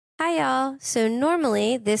Hi, y'all. So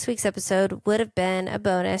normally this week's episode would have been a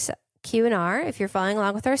bonus Q&R if you're following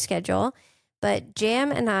along with our schedule, but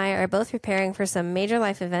Jam and I are both preparing for some major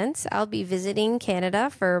life events. I'll be visiting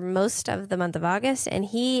Canada for most of the month of August, and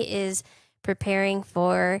he is preparing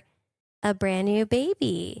for a brand new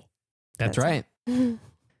baby. That's right.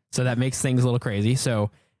 So that makes things a little crazy.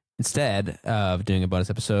 So instead of doing a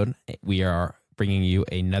bonus episode, we are bringing you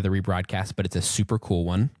another rebroadcast, but it's a super cool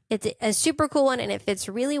one. It's a super cool one, and it fits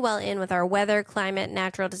really well in with our weather, climate,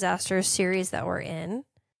 natural disasters series that we're in.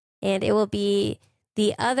 And it will be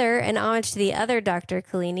an homage to the other Dr.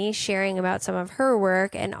 Collini, sharing about some of her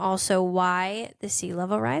work and also why the sea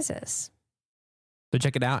level rises. So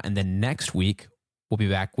check it out. And then next week, we'll be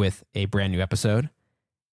back with a brand new episode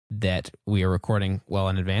that we are recording well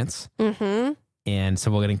in advance. Mm-hmm. And so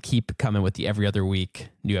we're going to keep coming with the every other week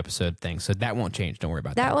new episode thing. So that won't change. Don't worry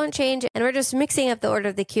about that. That won't change. And we're just mixing up the order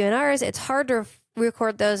of the Q&Rs. It's hard to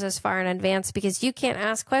record those as far in advance because you can't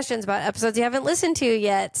ask questions about episodes you haven't listened to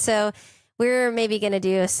yet. So we're maybe going to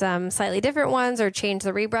do some slightly different ones or change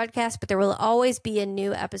the rebroadcast, but there will always be a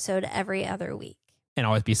new episode every other week. And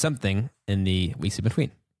always be something in the weeks in between.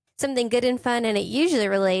 Something good and fun, and it usually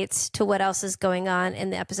relates to what else is going on in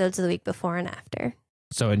the episodes of the week before and after.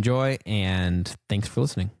 So enjoy, and thanks for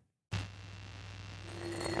listening.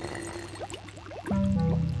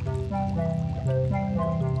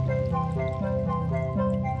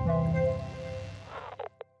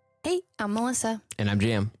 Hey, I'm Melissa. And I'm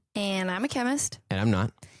Jam. And I'm a chemist. And I'm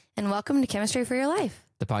not. And welcome to Chemistry for Your Life.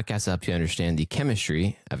 The podcast helps you understand the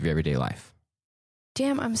chemistry of your everyday life.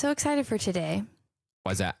 Jam, I'm so excited for today.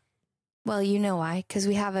 Why's that? Well, you know why, because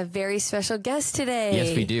we have a very special guest today.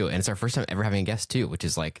 Yes, we do. And it's our first time ever having a guest, too, which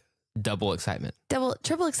is like double excitement.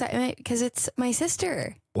 Triple excitement, because it's my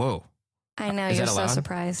sister. Whoa. I know, Is you're that so allowed?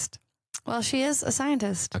 surprised. Well, she is a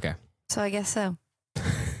scientist. Okay. So I guess so.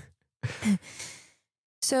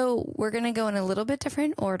 So we're going to go in a little bit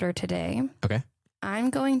different order today. Okay.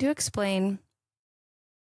 I'm going to explain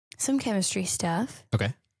some chemistry stuff.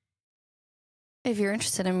 Okay. If you're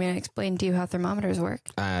interested, I'm going to explain to you how thermometers work.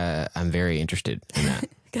 I'm very interested in that.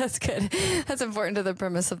 That's good. That's important to the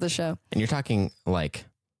premise of the show. And you're talking like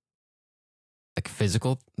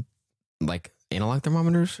physical, like analog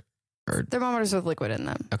thermometers? Or Thermometers with liquid in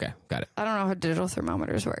them. okay, got it. I don't know how digital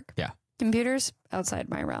thermometers work. Yeah. Computers, outside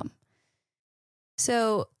my realm.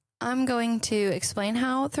 So I'm going to explain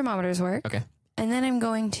how thermometers work. Okay. And then I'm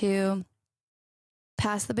going to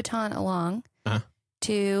pass the baton along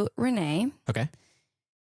to Renee. Okay.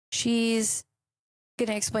 She's going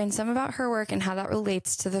to explain some about her work and how that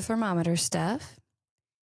relates to the thermometer stuff.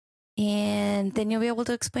 And then you'll be able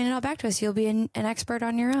to explain it all back to us. You'll be an expert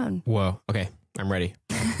on your own. Whoa. Okay. I'm ready.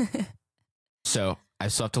 So I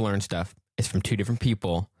still have to learn stuff. It's from two different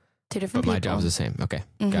people. But my job's the same. Okay.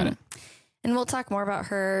 Got it. And we'll talk more about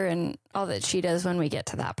her and all that she does when we get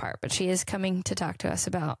to that part. But she is coming to talk to us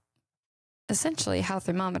about essentially how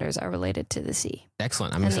thermometers are related to the sea.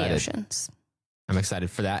 Excellent. I'm and excited. the oceans. I'm excited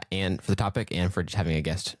for that and for the topic and for just having a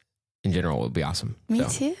guest in general would be awesome. Me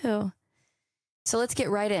too. So let's get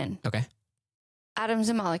right in. Okay. Atoms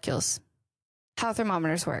and molecules. How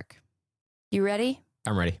thermometers work. You ready?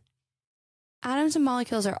 I'm ready. Atoms and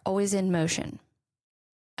molecules are always in motion.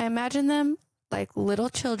 I imagine them like little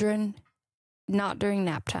children, not during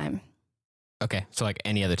nap time. Okay. So like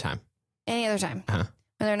any other time. Any other time. Uh-huh.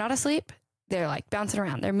 When they're not asleep, they're like bouncing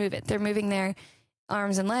around. They're moving. They're moving their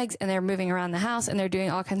arms and legs, and they're moving around the house, and they're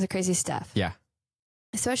doing all kinds of crazy stuff. Yeah.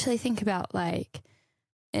 Especially think about like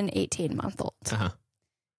an 18-month-old. Uh-huh.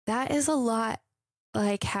 That is a lot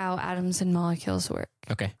like how atoms and molecules work.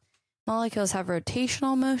 Okay. Molecules have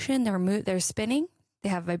rotational motion. They're spinning. They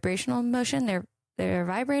have vibrational motion. They're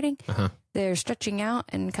vibrating. Uh-huh. They're stretching out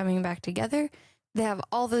and coming back together. They have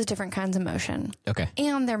all those different kinds of motion. Okay.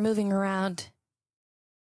 And they're moving around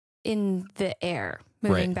in the air,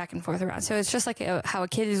 moving Right. back and forth around. So it's just like how a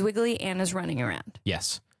kid is wiggly and is running around.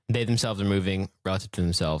 Yes. They themselves are moving relative to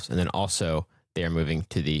themselves. And then also they are moving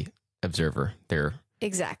to the observer.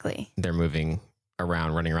 Exactly. They're moving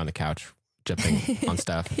around, running around the couch, jumping on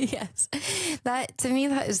stuff. Yes. That, to me,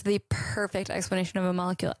 that is the perfect explanation of a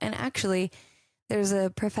molecule. And actually, there's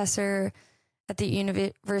a professor at the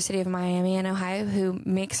University of Miami in Ohio who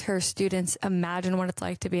makes her students imagine what it's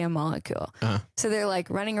like to be a molecule. Uh-huh. So they're like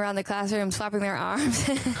running around the classroom, flapping their arms,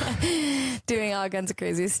 doing all kinds of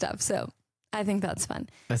crazy stuff. So I think that's fun.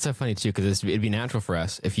 That's so funny too, because it'd be natural for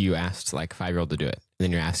us if you asked like a 5-year-old to do it. And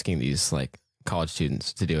then you're asking these like college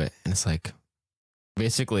students to do it. And it's like,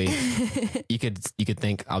 basically you could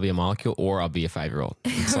think I'll be a molecule or I'll be a 5-year-old.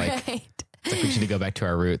 It's like, Right. It's like we need to go back to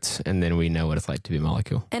our roots, and then we know what it's like to be a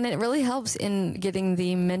molecule. And it really helps in getting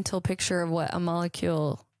the mental picture of what a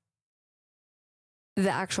molecule, the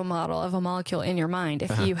actual model of a molecule in your mind,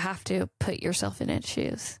 if you have to put yourself in its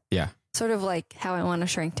shoes. Yeah. Sort of like how I want to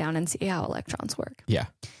shrink down and see how electrons work. Yeah.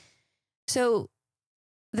 So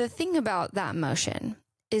the thing about that motion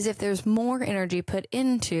is if there's more energy put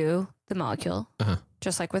into the molecule,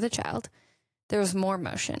 just like with a child, there's more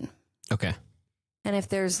motion. Okay. And if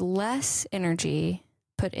there's less energy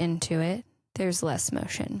put into it, there's less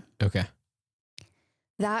motion. Okay.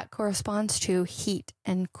 That corresponds to heat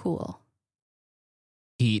and cool.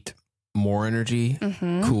 Heat, more energy.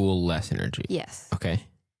 Cool, less energy. Yes. Okay.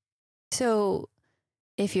 So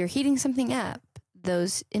if you're heating something up,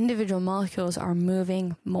 those individual molecules are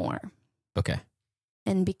moving more. Okay.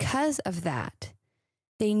 And because of that,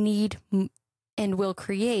 they need and will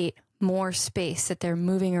create more space that they're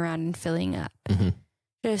moving around and filling up.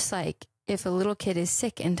 Just like if a little kid is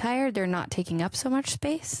sick and tired, they're not taking up so much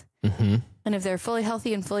space. And if they're fully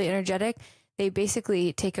healthy and fully energetic, they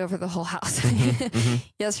basically take over the whole house.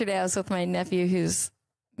 Yesterday, I was with my nephew who's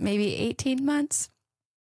maybe 18 months.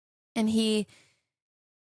 And he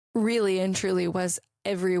really and truly was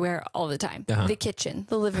everywhere all the time. The kitchen,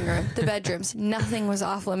 the living room, the bedrooms, nothing was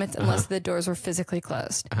off limits unless the doors were physically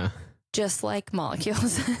closed. Just like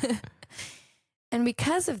molecules. And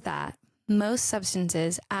because of that, most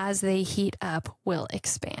substances, as they heat up, will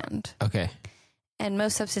expand. Okay. And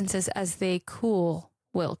most substances, as they cool,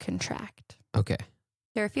 will contract. Okay.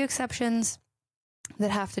 There are a few exceptions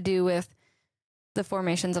that have to do with the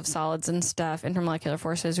formations of solids and stuff, intermolecular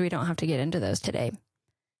forces. We don't have to get into those today.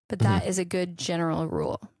 But that is a good general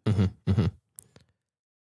rule.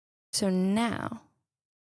 So now,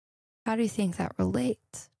 how do you think that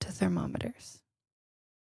relates to thermometers?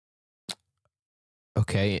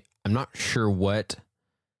 Okay. I'm not sure what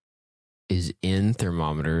is in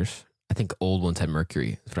thermometers. I think old ones had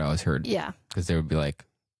mercury. That's what I always heard. Yeah. Because they would be like,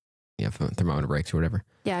 if a thermometer breaks or whatever.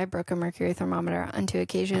 Yeah, I broke a mercury thermometer on 2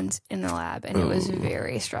 occasions in the lab, and it was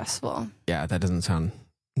very stressful. Yeah, that doesn't sound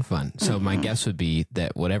fun. So my guess would be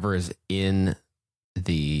that whatever is in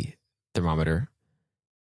the thermometer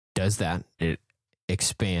does that. It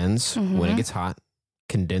expands when it gets hot,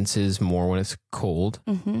 condenses more when it's cold,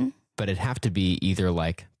 but it'd have to be either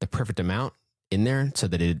like the perfect amount in there so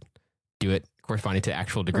that it'd do it corresponding to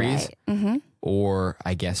actual degrees, or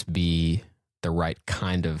I guess be the right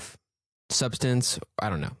kind of substance. I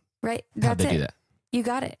don't know. Right. How'd they do that? You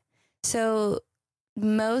got it. So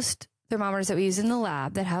most thermometers that we use in the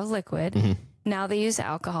lab that have liquid, now they use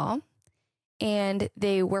alcohol, and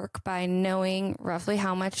they work by knowing roughly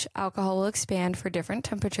how much alcohol will expand for different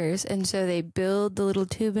temperatures. And so they build the little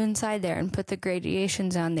tube inside there and put the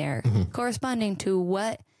gradations on there corresponding to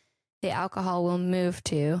what the alcohol will move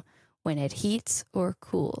to when it heats or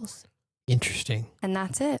cools. Interesting. And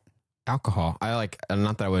that's it. Alcohol.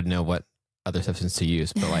 Not that I would know what other substance to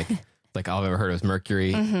use, but like all I've ever heard was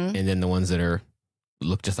mercury, and then the ones that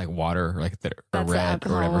look just like water, like that are That's red the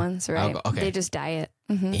or whatever. ones, right? Okay. They just dye it.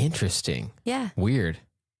 Interesting. Yeah. Weird.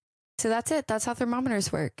 So that's it. That's how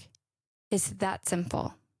thermometers work. It's that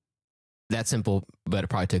simple. That simple, but it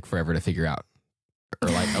probably took forever to figure out, or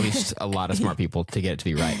like at least a lot of smart people to get it to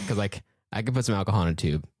be right. Because like I could put some alcohol in a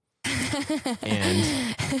tube,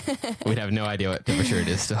 and we'd have no idea what temperature it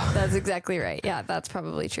is still. That's exactly right. Yeah, that's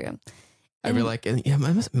probably true. I'd be like, yeah,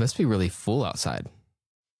 it must be really full outside.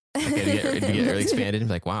 Like it'd get really expanded and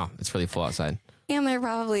be like, wow, it's really full outside. And there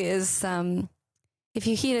probably is some, if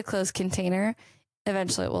you heat a closed container,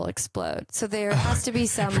 eventually it will explode. So there has to be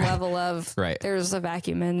some level of, there's a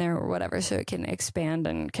vacuum in there or whatever, so it can expand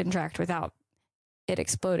and contract without it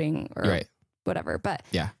exploding or whatever. But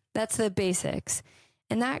that's the basics.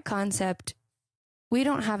 And that concept, we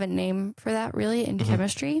don't have a name for that really in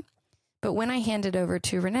chemistry. But when I hand it over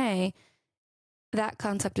to Renee, that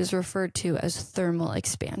concept is referred to as thermal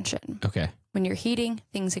expansion. Okay. When you're heating,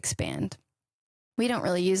 things expand. We don't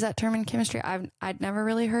really use that term in chemistry. I'd never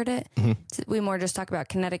really heard it. We more just talk about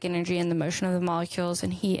kinetic energy and the motion of the molecules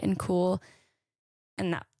and heat and cool.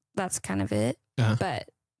 And that's kind of it. But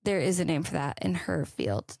there is a name for that in her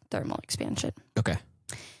field, thermal expansion. Okay.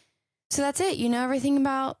 So that's it. You know everything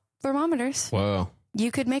about thermometers. Whoa.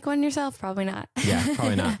 You could make one yourself. Probably not. Yeah,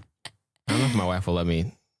 probably not. I don't know if my wife will let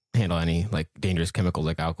me handle any like dangerous chemicals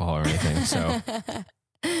like alcohol or anything. So,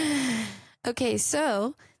 okay,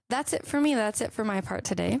 so that's it for me. That's it for my part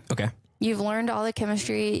today. Okay. You've learned all the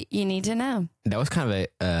chemistry you need to know. That was kind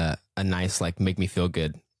of a nice, like, make me feel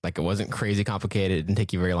good. Like it wasn't crazy complicated. It didn't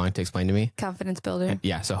take you very long to explain to me. Confidence builder.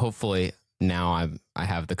 Yeah. So hopefully now I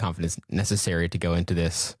have the confidence necessary to go into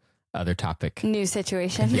this other topic. New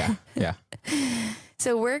situation. Yeah. Yeah.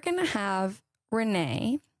 So we're going to have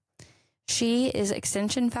Renee. She is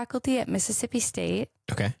extension faculty at Mississippi State.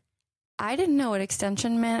 Okay. I didn't know what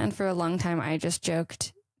extension meant, and for a long time I just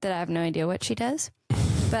joked that I have no idea what she does.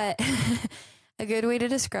 But a good way to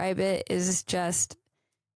describe it is just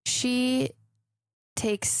she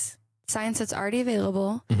takes science that's already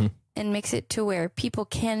available and makes it to where people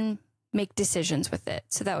can make decisions with it.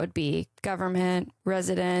 So that would be government,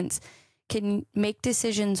 residents can make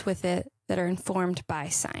decisions with it that are informed by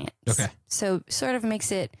science. Okay. So sort of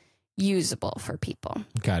makes it usable for people.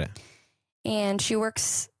 Got it. And she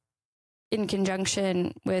works in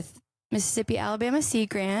conjunction with Mississippi Alabama Sea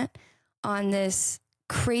Grant on this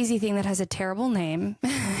crazy thing that has a terrible name.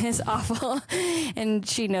 It's awful. And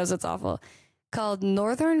she knows it's awful. Called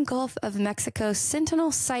Northern Gulf of Mexico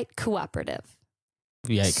Sentinel Site Cooperative.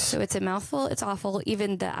 Yikes. So it's a mouthful. It's awful.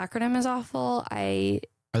 Even the acronym is awful. Are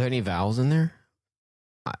there any vowels in there?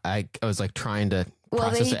 I was like trying to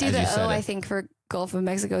process they it do as you the said O, it. I think, for Gulf of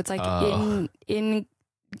Mexico. It's like what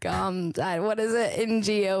is it?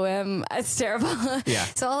 NGOM. It's terrible. Yeah.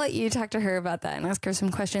 So I'll let you talk to her about that and ask her some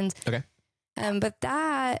questions. Okay. But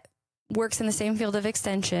that works in the same field of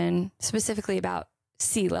extension, specifically about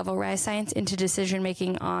sea level rise science into decision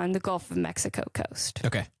making on the Gulf of Mexico coast.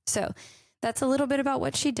 Okay. So that's a little bit about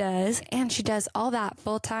what she does. And she does all that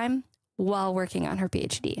full time while working on her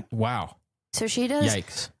PhD. Wow. So she does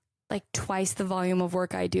Yikes. like twice the volume of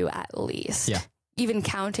work I do at least. Yeah. Even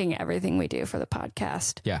counting everything we do for the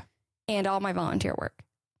podcast. Yeah. And all my volunteer work.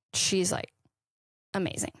 She's like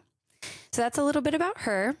amazing. So that's a little bit about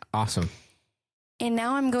her. Awesome. And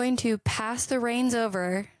now I'm going to pass the reins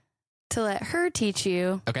over to let her teach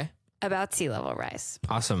you Okay. about sea level rise.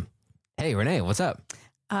 Awesome. Hey, Renee, what's up?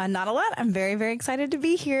 Not a lot. I'm very, very excited to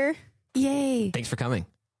be here. Yay. Thanks for coming.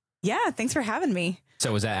 Yeah, thanks for having me.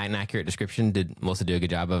 So was that an accurate description? Did Melissa do a good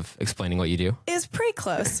job of explaining what you do? It was pretty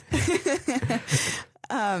close.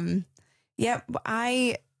 Yep.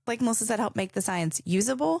 I, like Melissa said, help make the science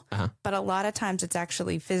usable, but a lot of times it's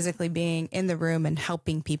actually physically being in the room and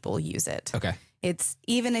helping people use it. Okay. It's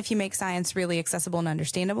even if you make science really accessible and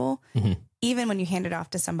understandable, even when you hand it off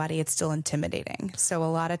to somebody, it's still intimidating. So a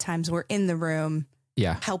lot of times we're in the room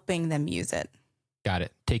helping them use it. Got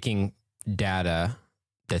it. Taking data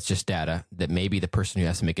that's just data that maybe the person who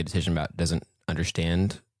has to make a decision about doesn't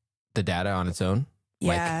understand the data on its own.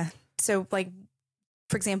 Yeah. So like,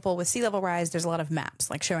 for example, with sea level rise, there's a lot of maps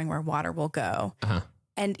like showing where water will go.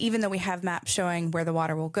 And even though we have maps showing where the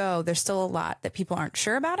water will go, there's still a lot that people aren't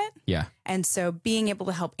sure about it. Yeah. And so being able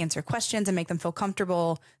to help answer questions and make them feel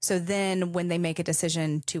comfortable. So then when they make a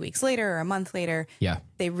decision 2 weeks later or a month later,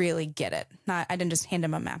 they really get it. I didn't just hand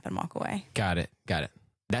them a map and walk away. Got it. Got it.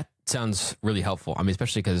 That sounds really helpful. I mean,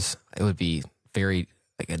 especially because it would be very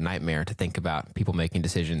like a nightmare to think about people making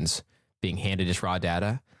decisions being handed just raw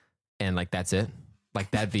data and like, that's it. Like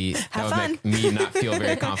that would make me not feel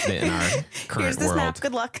very confident in our current Here's this world. map.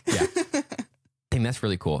 Good luck. Yeah. I think that's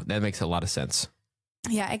really cool. That makes a lot of sense.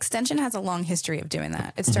 Yeah, extension has a long history of doing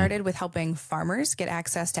that. It started with helping farmers get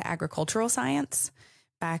access to agricultural science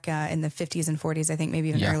back in the 50s and 40s, I think maybe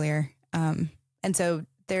even earlier. And so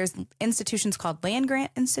there's institutions called land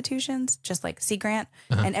grant institutions, just like Sea Grant,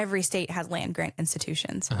 and every state has land grant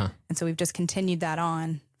institutions. And so we've just continued that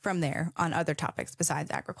on from there on other topics besides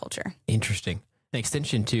agriculture. Interesting. The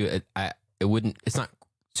extension too, it's not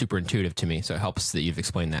super intuitive to me. So it helps that you've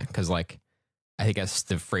explained that. Cause like, I think that's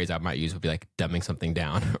the phrase I might use would be like dumbing something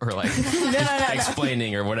down or like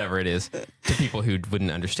explaining or whatever it is to people who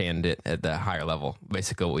wouldn't understand it at the higher level.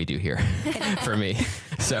 Basically what we do here for me.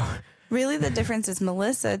 So really the difference is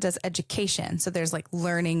Melissa does education. So there's like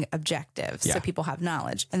learning objectives. So people have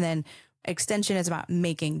knowledge. And then extension is about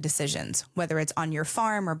making decisions, whether it's on your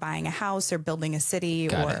farm or buying a house or building a city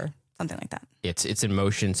something like that. It's in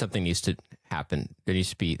motion. Something needs to happen.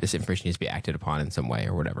 This information needs to be acted upon in some way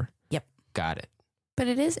or whatever. Yep. Got it. But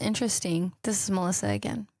it is interesting. This is Melissa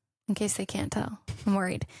again, in case they can't tell. I'm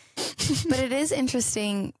worried. But it is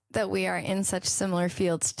interesting that we are in such similar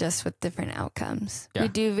fields, just with different outcomes. Yeah. We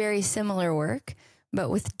do very similar work, but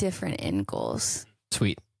with different end goals.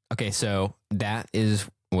 Sweet. Okay. So that is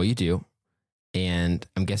what you do. And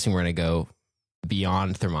I'm guessing we're going to go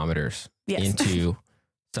beyond thermometers into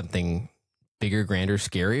something bigger, grander,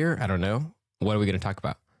 scarier. I don't know. What are we going to talk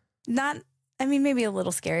about? Maybe a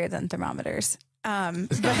little scarier than thermometers.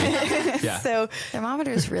 So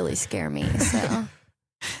thermometers really scare me. So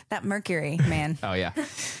that mercury, man. Oh yeah.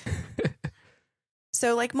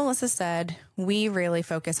 So like Melissa said, we really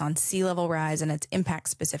focus on sea level rise and its impact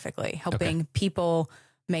specifically, helping people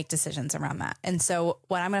make decisions around that. And so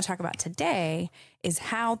what I'm going to talk about today is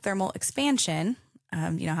how thermal expansion,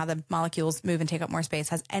 how the molecules move and take up more space,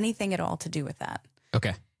 has anything at all to do with that.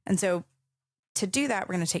 Okay. And so to do that,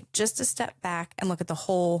 we're going to take just a step back and look at the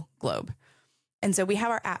whole globe. And so we have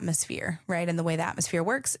our atmosphere, right? And the way the atmosphere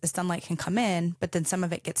works is sunlight can come in, but then some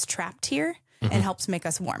of it gets trapped here and helps make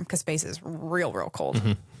us warm because space is real, real cold.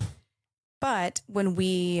 But when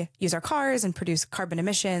we use our cars and produce carbon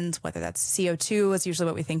emissions, whether that's CO2 is usually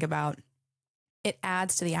what we think about, it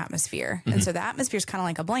adds to the atmosphere. And so the atmosphere is kind of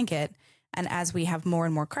like a blanket. And as we have more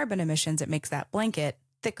and more carbon emissions, it makes that blanket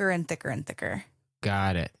thicker and thicker and thicker.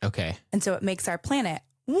 Got it. Okay. And so it makes our planet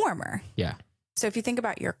warmer. Yeah. So if you think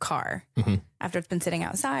about your car, after it's been sitting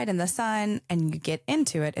outside in the sun and you get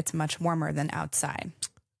into it, it's much warmer than outside.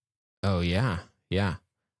 Oh, yeah. Yeah.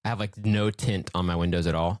 I have like no tint on my windows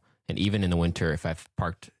at all. And even in the winter, if I've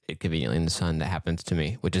parked it conveniently in the sun, that happens to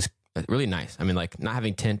me, which is really nice. I mean, like not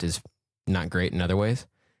having tint is not great in other ways,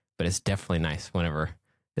 but it's definitely nice whenever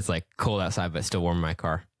it's like cold outside, but still warm in my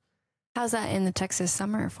car. How's that in the Texas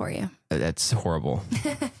summer for you? That's horrible.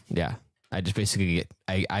 Yeah. I just basically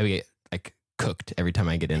I get like cooked every time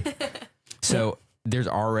I get in. So there's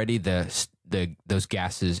already those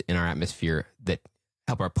gases in our atmosphere that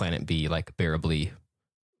help our planet be like bearably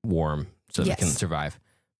warm so that we can survive.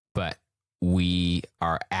 But we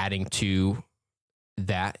are adding to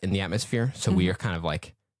that in the atmosphere. So we are kind of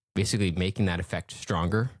like basically making that effect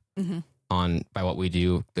stronger by what we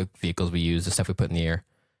do, the vehicles we use, the stuff we put in the air.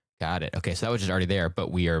 Got it. Okay. So that was just already there,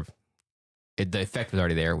 but the effect was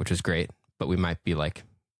already there, which was great, but we might be like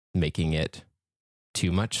making it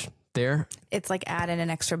too much there. It's like adding an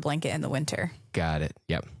extra blanket in the winter. Got it.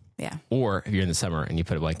 Yep. Yeah. Or if you're in the summer and you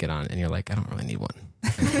put a blanket on and you're like, I don't really need one.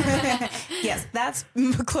 Yes, that's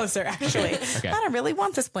closer actually. Okay. I don't really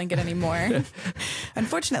want this blanket anymore.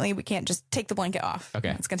 Unfortunately, we can't just take the blanket off. Okay.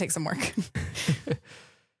 It's going to take some work.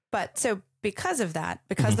 But so because of that,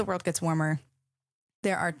 because the world gets warmer,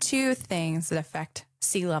 there are two things that affect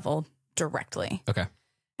sea level directly. Okay.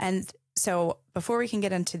 And so before we can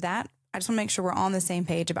get into that, I just want to make sure we're on the same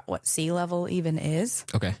page about what sea level even is.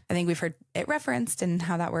 Okay. I think we've heard it referenced and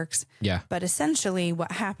how that works. Yeah. But essentially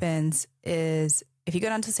what happens is if you go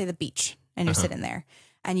down to, say, the beach and you're sitting there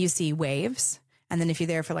and you see waves, and then if you're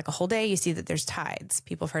there for like a whole day, you see that there's tides.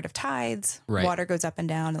 People have heard of tides. Right. Water goes up and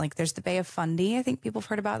down. Like there's the Bay of Fundy, I think people have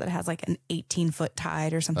heard about, that has like an 18-foot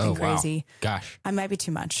tide or something crazy. Wow. Gosh. I might be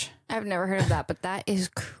too much. I've never heard of that, but that is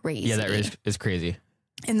crazy. Yeah, that is crazy.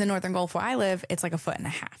 In the Northern Gulf where I live, it's like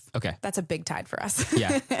 1.5 feet. Okay. That's a big tide for us.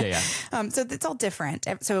 Yeah. So it's all different.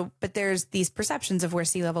 So, but there's these perceptions of where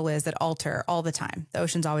sea level is that alter all the time. The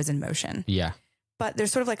ocean's always in motion. Yeah. But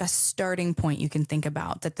there's sort of like a starting point you can think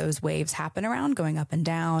about that those waves happen around, going up and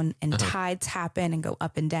down, and tides happen and go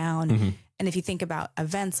up and down. And if you think about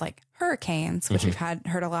events like hurricanes, which we've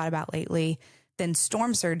heard a lot about lately, then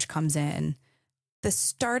storm surge comes in. The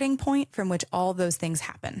starting point from which all those things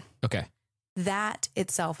happen. Okay. That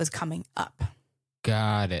itself is coming up.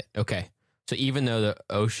 Got it. Okay. So even though the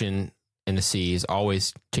ocean and the sea is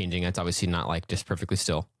always changing, it's obviously not like just perfectly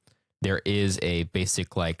still. There is a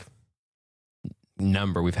basic like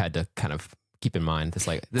number we've had to kind of keep in mind. It's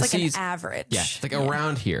like the sea's an average. Yeah. It's like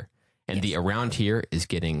around here. And the around here is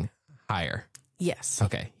getting higher. Yes.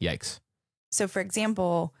 Okay. Yikes. So for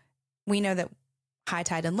example, we know that high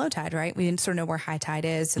tide and low tide, right? We sort of know where high tide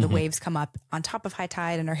is. So the waves come up on top of high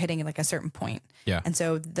tide and are hitting at like a certain point. Yeah. And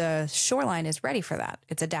so the shoreline is ready for that.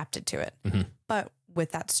 It's adapted to it. But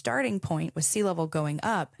with that starting point with sea level going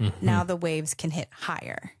up, now the waves can hit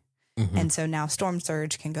higher. And so now storm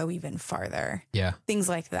surge can go even farther. Yeah. Things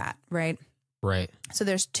like that, right? Right. So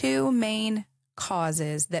there's two main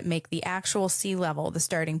causes that make the actual sea level, the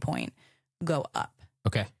starting point, go up.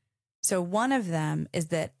 Okay. So one of them is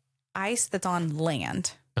that ice that's on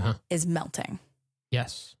land is melting.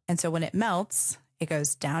 Yes. And so when it melts, it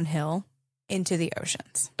goes downhill into the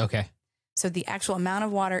oceans. Okay. So the actual amount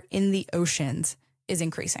of water in the oceans is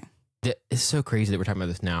increasing. It's so crazy that we're talking about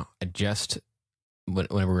this now. I just, when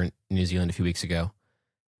we were in New Zealand a few weeks ago,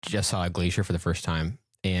 just saw a glacier for the first time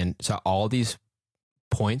and saw all these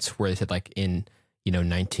points where they said like in,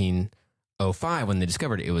 1905 when they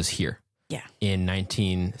discovered it, it was here. Yeah. In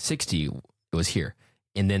 1960, it was here.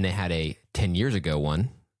 And then they had a 10 years ago one.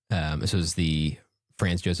 This was the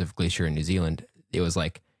Franz Josef Glacier in New Zealand. It was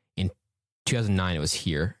like in 2009, it was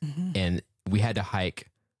here. And we had to hike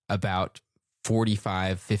about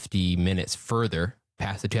 45, 50 minutes further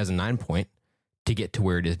past the 2009 point to get to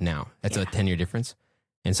where it is now. That's a 10-year difference.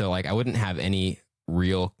 And so like, I wouldn't have any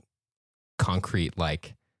real concrete,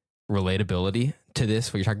 like relatability to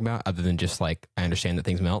this, what you're talking about, other than just like, I understand that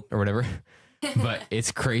things melt or whatever. But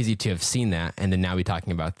it's crazy to have seen that and then now be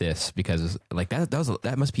talking about this because like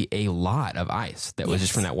that must be a lot of ice that was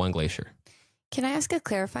just from that one glacier. Can I ask a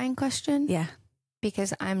clarifying question? Yeah.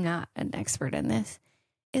 Because I'm not an expert in this.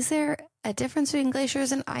 Is there a difference between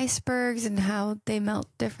glaciers and icebergs and how they melt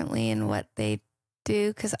differently and what they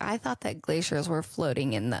do? Because I thought that glaciers were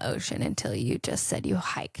floating in the ocean until you just said you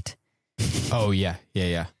hiked. Oh, yeah.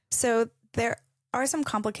 Yeah. So there are some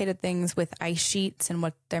complicated things with ice sheets and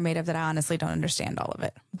what they're made of that I honestly don't understand all of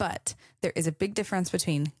it. But there is a big difference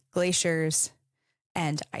between glaciers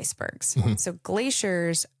and icebergs. Mhm. So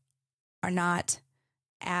glaciers are not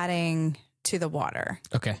adding to the water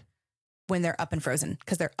Okay. when they're up and frozen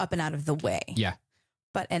because they're up and out of the way. Yeah.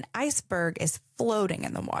 But an iceberg is floating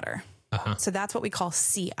in the water. Uh-huh. So that's what we call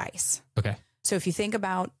sea ice. Okay. So if you think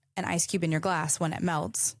about an ice cube in your glass, when it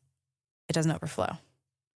melts, it doesn't overflow.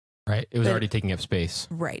 Right. It was But- already taking up space.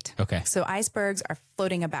 Right. Okay. So icebergs are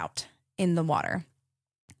floating about in the water.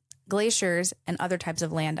 Glaciers and other types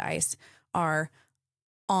of land ice are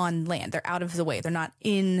on land. They're out of the way. They're not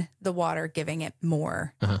in the water, giving it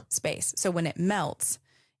more Uh-huh. space. So when it melts,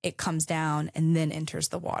 it comes down and then enters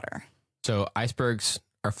the water. So icebergs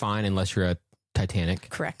are fine unless you're a Titanic.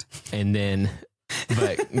 Correct. And then,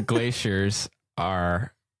 but glaciers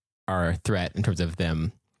are a threat in terms of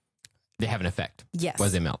them. They have an effect Yes.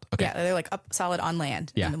 as they melt. Okay. Yeah, they're like up solid on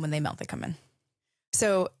land. Yeah. And then when they melt, they come in.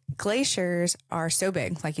 So glaciers are so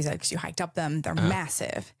big, like you said, because you hiked up them, they're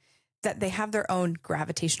massive, that they have their own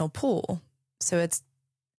gravitational pull. So it's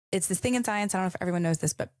this thing in science. I don't know if everyone knows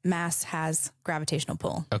this, but mass has gravitational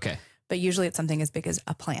pull. Okay. But usually it's something as big as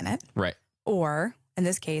a planet. Right. Or in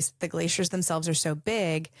this case, the glaciers themselves are so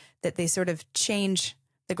big that they sort of change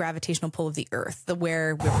the gravitational pull of the earth, the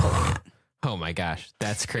where we're pulling at. Oh my gosh.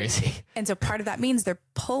 That's crazy. And so part of that means they're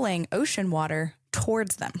pulling ocean water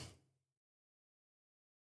towards them.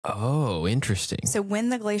 Oh, interesting. So when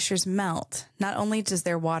the glaciers melt, not only does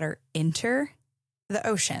their water enter the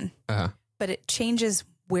ocean, Uh-huh. but it changes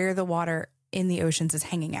where the water in the oceans is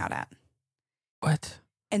hanging out at. What?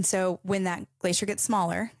 And so when that glacier gets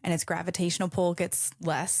smaller and its gravitational pull gets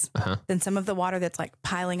less, Uh-huh. then some of the water that's like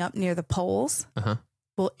piling up near the poles Uh-huh.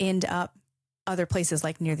 will end up other places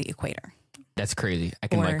like near the equator That's crazy. I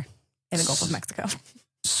can or like in the Gulf of Mexico.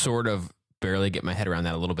 sort of barely get my head around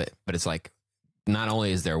that a little bit, but it's like not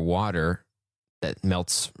only is there water that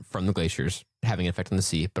melts from the glaciers having an effect on the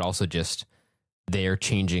sea, but also just they're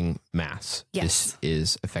changing mass. Yes. This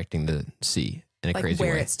is affecting the sea in a Like crazy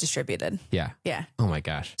where way. it's distributed. Yeah. Yeah. Oh my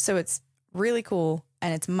gosh. So it's really cool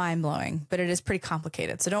and it's mind blowing, but it is pretty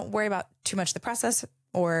complicated. So don't worry about too much the process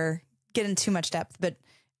or get in too much depth, but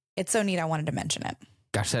it's so neat. I wanted to mention it.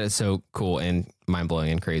 Gosh, that is so cool and mind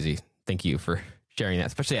blowing and crazy. Thank you for sharing that.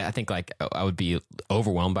 Especially, I think like I would be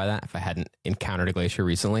overwhelmed by that if I hadn't encountered a glacier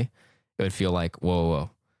recently. It would feel like, whoa.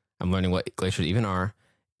 I'm learning what glaciers even are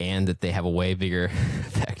and that they have a way bigger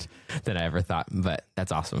effect than I ever thought. But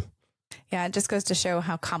that's awesome. Yeah, it just goes to show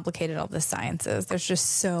how complicated all this science is. There's just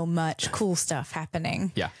so much cool stuff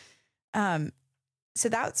happening. Yeah. So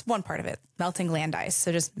that's one part of it, melting land ice.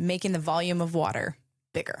 So just making the volume of water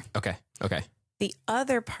bigger. Okay. The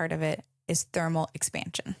other part of it is thermal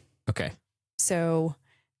expansion. Okay. So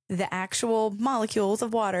the actual molecules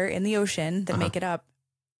of water in the ocean that make it up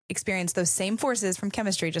experience those same forces from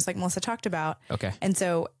chemistry, just like Melissa talked about. Okay. And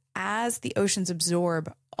so as the oceans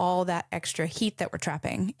absorb all that extra heat that we're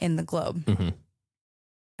trapping in the globe,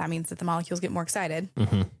 that means that the molecules get more excited.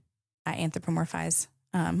 I anthropomorphize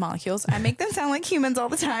molecules. I make them sound like humans all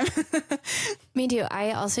the time. Me too.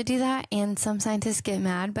 I also do that, and some scientists get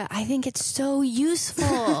mad, but I think it's so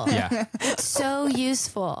useful. Yeah. It's so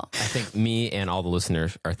useful. I think me and all the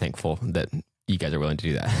listeners are thankful that you guys are willing to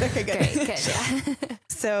do that. Okay, good. Good. Yeah.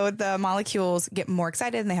 So the molecules get more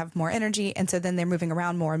excited and they have more energy. And so then they're moving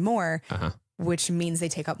around more and more, which means they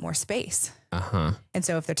take up more space. And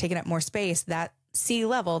so if they're taking up more space, that sea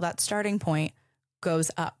level, that starting point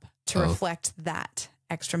goes up to reflect that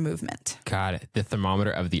extra movement. Got it. The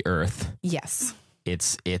thermometer of the earth. Yes.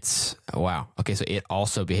 It's wow. Okay. So it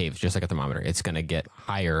also behaves just like a thermometer. It's going to get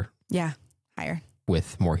higher Yeah. Higher.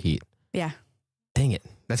 with more heat. Yeah. Dang it.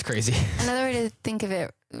 That's crazy. Another way to think of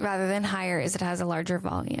it, rather than higher, is it has a larger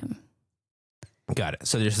volume. Got it.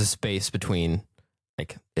 So there's the space between,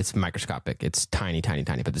 like, it's microscopic. It's tiny, tiny,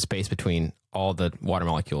 tiny. But the space between all the water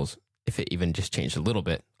molecules, if it even just changed a little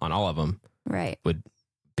bit on all of them, Right. would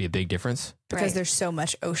be a big difference. Because Right. there's so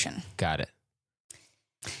much ocean. Got it.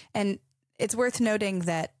 And it's worth noting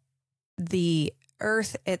that the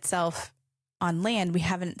earth itself on land, we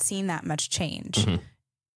haven't seen that much change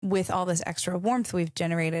with all this extra warmth we've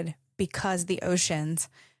generated because the oceans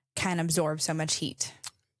can absorb so much heat.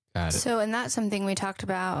 Got it. So, and that's something we talked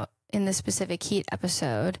about in the specific heat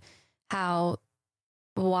episode, how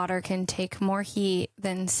water can take more heat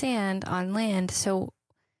than sand on land. So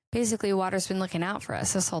basically water's been looking out for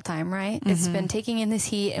us this whole time, right? It's been taking in this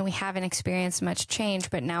heat and we haven't experienced much change,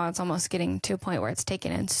 but now it's almost getting to a point where it's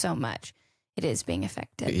taken in so much. It is being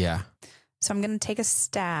affected. Yeah. So I'm going to take a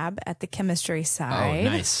stab at the chemistry side. Oh,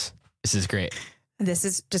 nice. This is great. This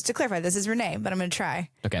is, just to clarify, this is Renee, but I'm going to try.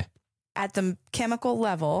 Okay. At the chemical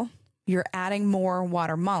level, you're adding more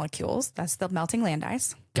water molecules. That's the melting land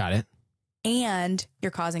ice. Got it. And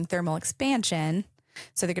you're causing thermal expansion.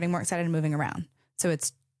 So they're getting more excited and moving around. So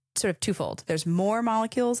it's sort of twofold. There's more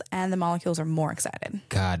molecules and the molecules are more excited.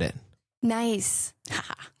 Got it. Nice.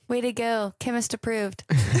 Way to go. Chemist approved.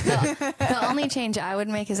 The only change I would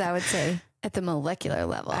make is I would say at the molecular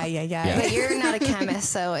level. Yeah. But you're not a chemist,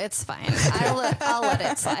 so it's fine. I'll let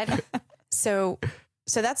it slide. So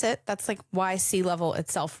that's it. That's like why sea level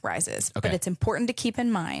itself rises. Okay. But it's important to keep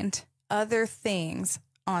in mind other things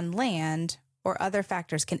on land or other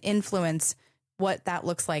factors can influence what that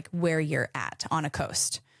looks like where you're at on a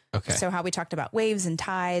coast. Okay. So how we talked about waves and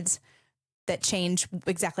tides that change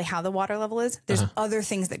exactly how the water level is. There's other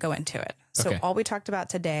things that go into it. So Okay. all we talked about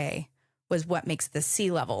today was what makes the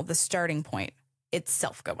sea level, the starting point,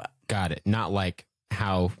 itself go up. Got it. Not like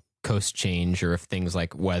how coasts change or if things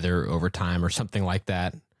like weather over time or something like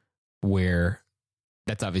that, where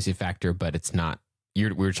that's obviously a factor, but it's not. We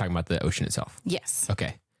were talking about the ocean itself. Yes.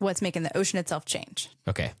 Okay. What's making the ocean itself change.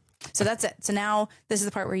 Okay. So that's it. So now this is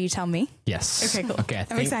the part where you tell me. Yes. Okay, cool. Okay.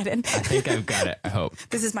 I'm excited. I think I've got it. I hope.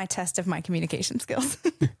 This is my test of my communication skills.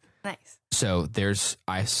 Nice. So there's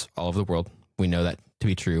ice all over the world. We know that to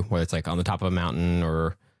be true, whether it's like on the top of a mountain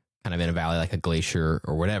or kind of in a valley, like a glacier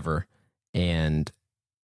or whatever. And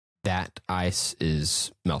that ice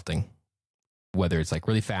is melting, whether it's like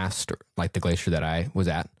really fast, or like the glacier that I was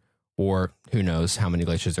at, or who knows how many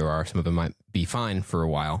glaciers there are. Some of them might be fine for a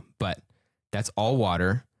while, but that's all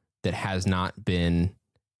water that has not been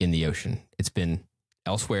in the ocean. It's been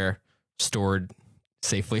elsewhere, stored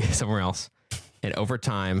safely somewhere else. And over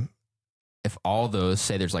time, if all those,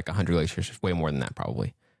 say there's like 100 glaciers, way more than that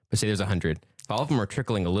probably, but say there's 100, if all of them are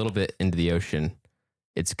trickling a little bit into the ocean,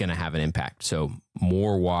 it's going to have an impact. So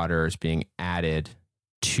more water is being added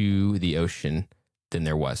to the ocean than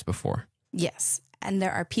there was before. Yes. And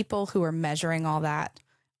there are people who are measuring all that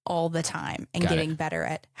all the time and getting better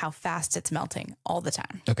at how fast it's melting all the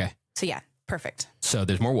time. Okay. So yeah, perfect. So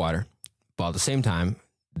there's more water, but at the same time,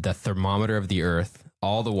 the thermometer of the earth,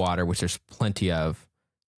 all the water, which there's plenty of,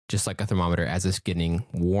 just like a thermometer, as it's getting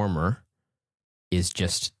warmer, is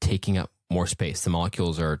just taking up more space. The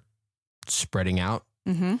molecules are spreading out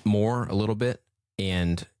more a little bit.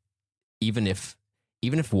 And even if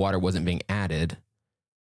water wasn't being added,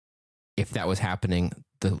 if that was happening,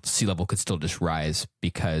 the sea level could still just rise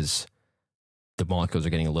because the molecules are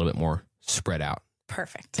getting a little bit more spread out.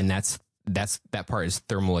 Perfect. And that part is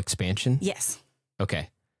thermal expansion. Yes. Okay.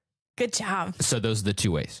 Good job. So those are the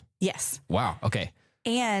two ways. Yes. Wow. Okay.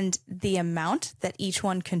 And the amount that each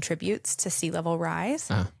one contributes to sea level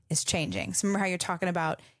rise is changing. So remember how you're talking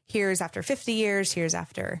about here's after 50 years, here's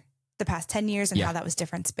after the past 10 years, and how that was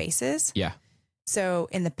different spaces. Yeah. So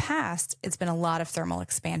in the past, it's been a lot of thermal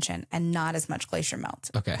expansion and not as much glacier melt.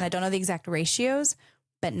 Okay. And I don't know the exact ratios,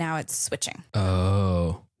 but now it's switching.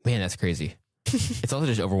 Oh, man, that's crazy. It's also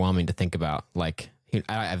just overwhelming to think about. Like,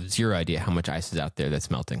 I have zero idea how much ice is out there that's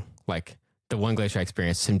melting. Like, the one glacier I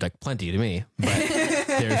experienced seemed like plenty to me, but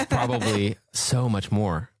there's probably so much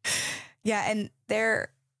more. Yeah. And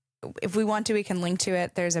if we want to, we can link to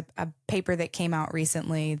it. There's a paper that came out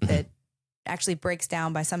recently that actually breaks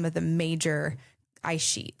down by some of the major ice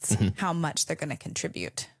sheets how much they're going to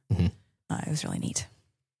contribute. It was really neat.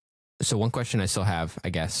 So one question I still have, I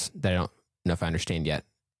guess, that I don't know if I understand yet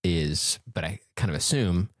is, but I kind of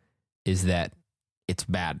assume, is that it's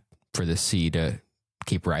bad for the sea to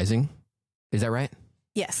keep rising. Is that right?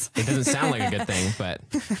 Yes. It doesn't sound like a good thing, but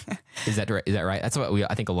is that right? Is that right? That's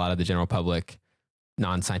what I think a lot of the general public,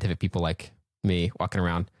 non-scientific people like me walking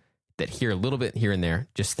around that hear a little bit here and there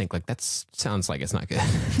just think like, that sounds like it's not good.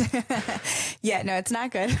 Yeah, no, it's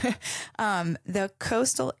not good. The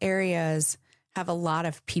coastal areas have a lot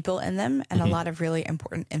of people in them and a lot of really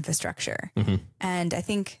important infrastructure. And I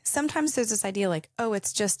think sometimes there's this idea like, oh,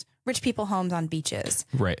 it's just rich people homes on beaches.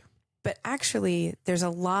 Right. But actually there's a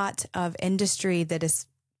lot of industry that is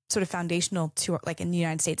sort of foundational to, like in the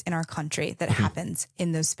United States, in our country, that happens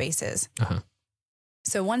in those spaces.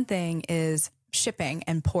 So one thing is shipping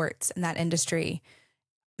and ports, and that industry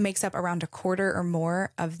makes up around a quarter or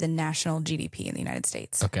more of the national GDP in the United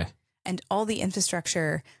States. Okay. And all the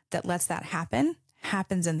infrastructure that lets that happen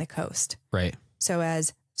happens in the coast. Right. So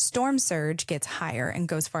as storm surge gets higher and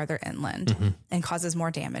goes farther inland and causes more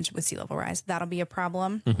damage with sea level rise, that'll be a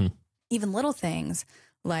problem. Even little things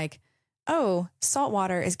like, oh, salt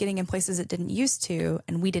water is getting in places it didn't used to,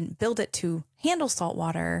 and we didn't build it to handle salt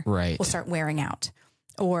water, Right. will start wearing out.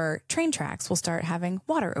 Or train tracks will start having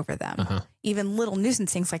water over them. Even little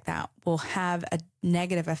nuisance things like that will have a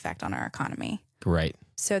negative effect on our economy. Right.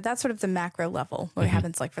 So that's sort of the macro level, what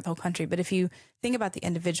happens like for the whole country. But if you think about the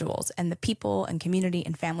individuals and the people and community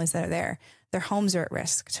and families that are there, their homes are at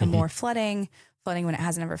risk to more flooding when it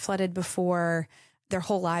hasn't ever flooded before. Their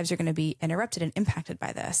whole lives are going to be interrupted and impacted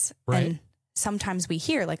by this. Right. And sometimes we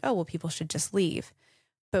hear like, oh, well, people should just leave.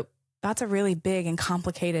 But that's a really big and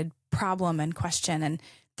complicated problem and question. And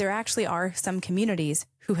there actually are some communities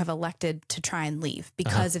who have elected to try and leave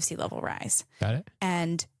because of sea level rise. Got it.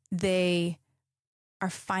 And they are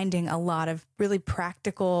finding a lot of really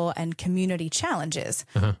practical and community challenges.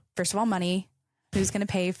 First of all, money. Who's going to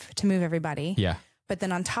pay to move everybody? Yeah. But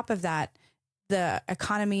then on top of that, the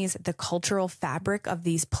economies, the cultural fabric of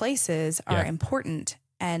these places are important.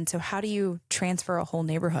 And so how do you transfer a whole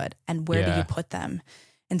neighborhood and where do you put them?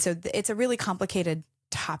 And so it's a really complicated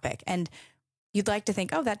topic. And you'd like to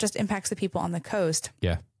think, oh, that just impacts the people on the coast.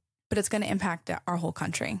 Yeah. But it's going to impact our whole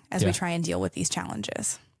country as we try and deal with these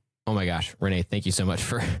challenges. Oh my gosh, Renee, thank you so much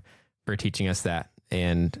for teaching us that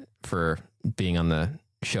and for being on the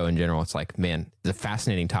show in general. It's like, man, it's a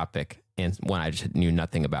fascinating topic and one I just knew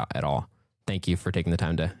nothing about at all. Thank you for taking the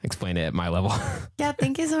time to explain it at my level. Yeah,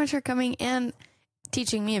 thank you so much for coming and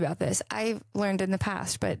teaching me about this. I've learned in the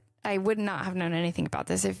past, but I would not have known anything about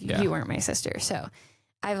this if you weren't my sister. So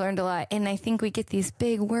I've learned a lot. And I think we get these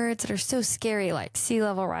big words that are so scary, like sea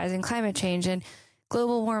level rise and climate change and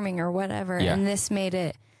global warming or whatever. Yeah. And this made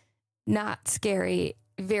it not scary,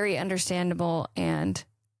 very understandable. And,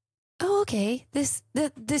 oh, okay, this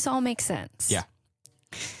all makes sense. Yeah.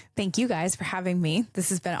 Thank you guys for having me. This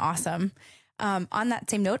has been awesome. On that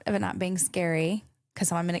same note of it not being scary,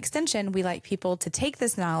 because I'm an extension, we like people to take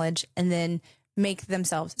this knowledge and then make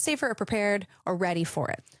themselves safer or prepared or ready for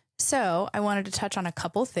it. So I wanted to touch on a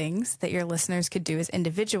couple things that your listeners could do as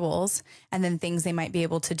individuals and then things they might be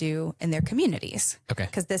able to do in their communities. Okay.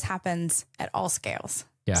 Because this happens at all scales.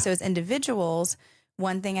 Yeah. So as individuals,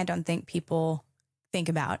 one thing I don't think people think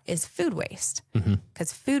about is food waste.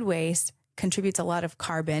 Because food waste contributes a lot of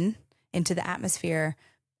carbon into the atmosphere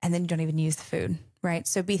and then you don't even use the food, right?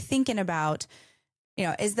 So be thinking about,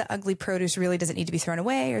 is the ugly produce really, does it need to be thrown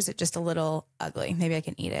away or is it just a little ugly? Maybe I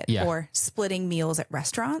can eat it. Yeah. Or splitting meals at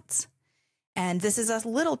restaurants. And this is a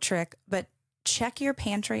little trick, but check your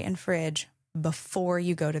pantry and fridge before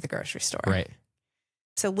you go to the grocery store. Right.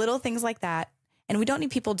 So little things like that. And we don't need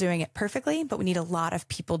people doing it perfectly, but we need a lot of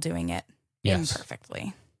people doing it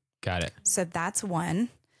imperfectly. Got it. So that's one.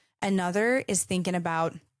 Another is thinking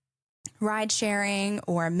about ride sharing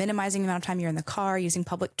or minimizing the amount of time you're in the car, using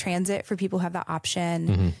public transit for people who have that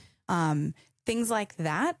option. Things like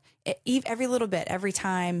that. Every little bit, every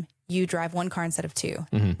time you drive one car instead of two,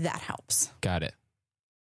 that helps. Got it.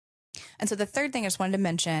 And so the third thing I just wanted to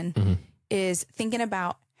mention is thinking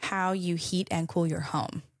about how you heat and cool your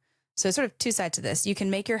home. So sort of two sides to this. You can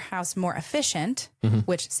make your house more efficient,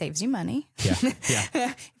 which saves you money.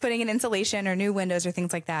 Yeah. Putting in insulation or new windows or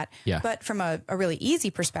things like that. Yeah. But from a really easy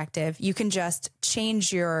perspective, you can just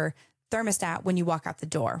change your thermostat when you walk out the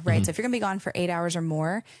door, right? So if you're going to be gone for 8 hours or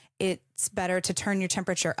more, it's better to turn your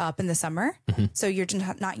temperature up in the summer. So you're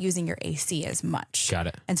just not using your AC as much. Got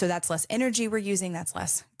it. And so that's less energy we're using. That's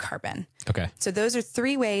less carbon. Okay. So those are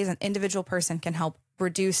 3 ways an individual person can help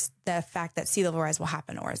reduce the fact that sea level rise will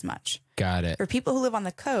happen or as much. Got it. For people who live on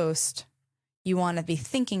the coast, you want to be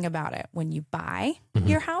thinking about it when you buy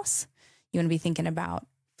your house. You want to be thinking about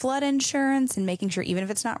flood insurance and making sure, even if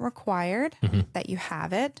it's not required, that you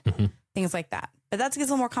have it, things like that. But that gets a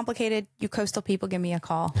little more complicated. You coastal people, give me a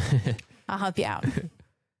call. I'll help you out.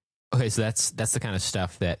 Okay. So that's the kind of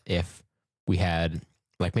stuff that if we had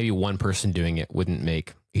like maybe one person doing it wouldn't make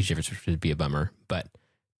a huge difference, which would be a bummer. But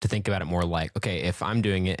to think about it more like, okay, if I'm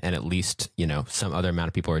doing it and at least, some other amount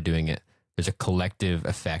of people are doing it, there's a collective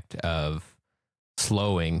effect of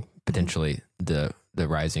slowing potentially the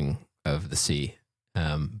rising of the sea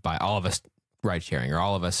by all of us ride sharing or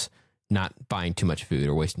all of us not buying too much food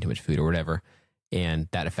or wasting too much food or whatever. And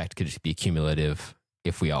that effect could just be cumulative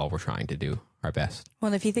if we all were trying to do our best.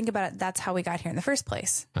 Well, if you think about it, that's how we got here in the first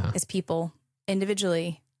place, is people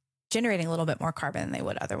individually generating a little bit more carbon than they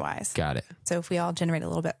would otherwise. Got it. So if we all generate a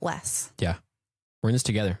little bit less. Yeah. We're in this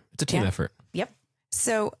together. It's a team effort. Yep.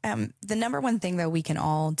 So the number one thing that we can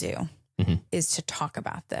all do is to talk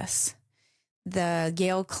about this. The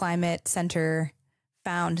Yale Climate Center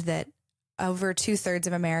found that over 2/3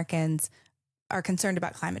 of Americans are concerned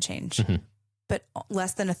about climate change, but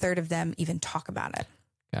less than a third of them even talk about it.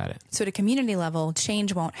 Got it. So at a community level,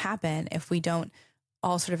 change won't happen if we don't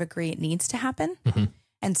all sort of agree it needs to happen.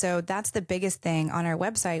 And so that's the biggest thing on our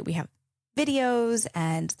website. We have videos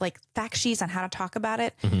and like fact sheets on how to talk about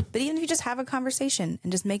it. But even if you just have a conversation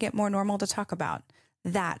and just make it more normal to talk about,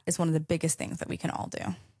 that is one of the biggest things that we can all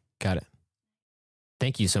do. Got it.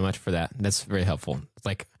 Thank you so much for that. That's very helpful. It's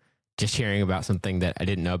like just hearing about something that I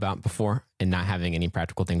didn't know about before and not having any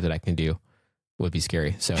practical things that I can do would be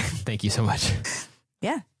scary. So thank you so much.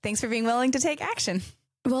 Yeah. Thanks for being willing to take action.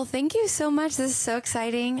 Well, thank you so much. This is so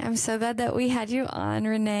exciting. I'm so glad that we had you on,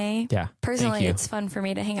 Renee. Yeah. Personally, it's fun for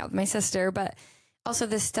me to hang out with my sister, but also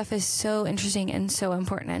this stuff is so interesting and so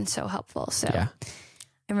important and so helpful. So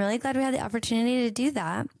I'm really glad we had the opportunity to do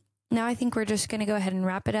that. Now I think we're just going to go ahead and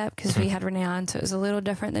wrap it up because we had Renee on, so it was a little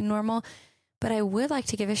different than normal. But I would like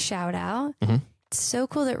to give a shout out. It's so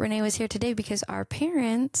cool that Renee was here today because our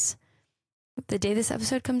parents, the day this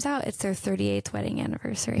episode comes out, it's their 38th wedding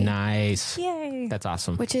anniversary. Nice. Yay. That's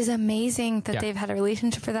awesome. Which is amazing that they've had a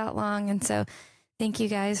relationship for that long. And so thank you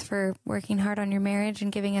guys for working hard on your marriage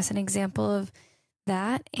and giving us an example of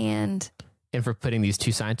that. And for putting these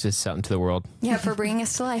two scientists out into the world. Yeah, for bringing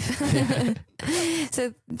us to life.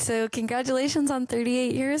 So congratulations on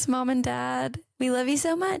 38 years, Mom and Dad. We love you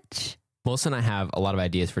so much. Melissa and I have a lot of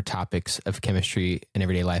ideas for topics of chemistry in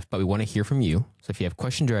everyday life, but we want to hear from you. So if you have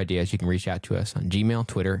questions or ideas, you can reach out to us on Gmail,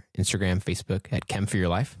 Twitter, Instagram, Facebook at Chem for Your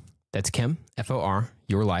Life. That's Chem, F-O-R,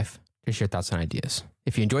 Your Life, to share thoughts and ideas.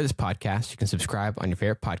 If you enjoy this podcast, you can subscribe on your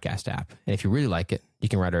favorite podcast app. And if you really like it, you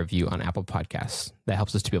can write a review on Apple Podcasts. That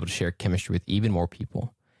helps us to be able to share chemistry with even more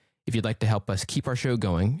people. If you'd like to help us keep our show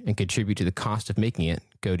going and contribute to the cost of making it,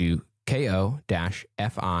 go to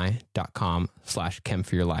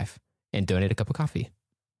ko-fi.com/chem4yourlife. and donate a cup of coffee.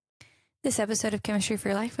 This episode of Chemistry for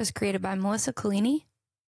Your Life was created by Melissa Collini,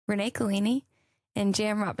 Renee Collini, and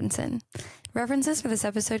J.M. Robinson. References for this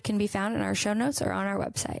episode can be found in our show notes or on our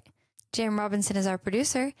website. J.M. Robinson is our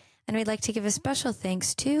producer, and we'd like to give a special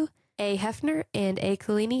thanks to A. Hefner and A.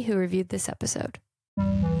 Collini, who reviewed this episode.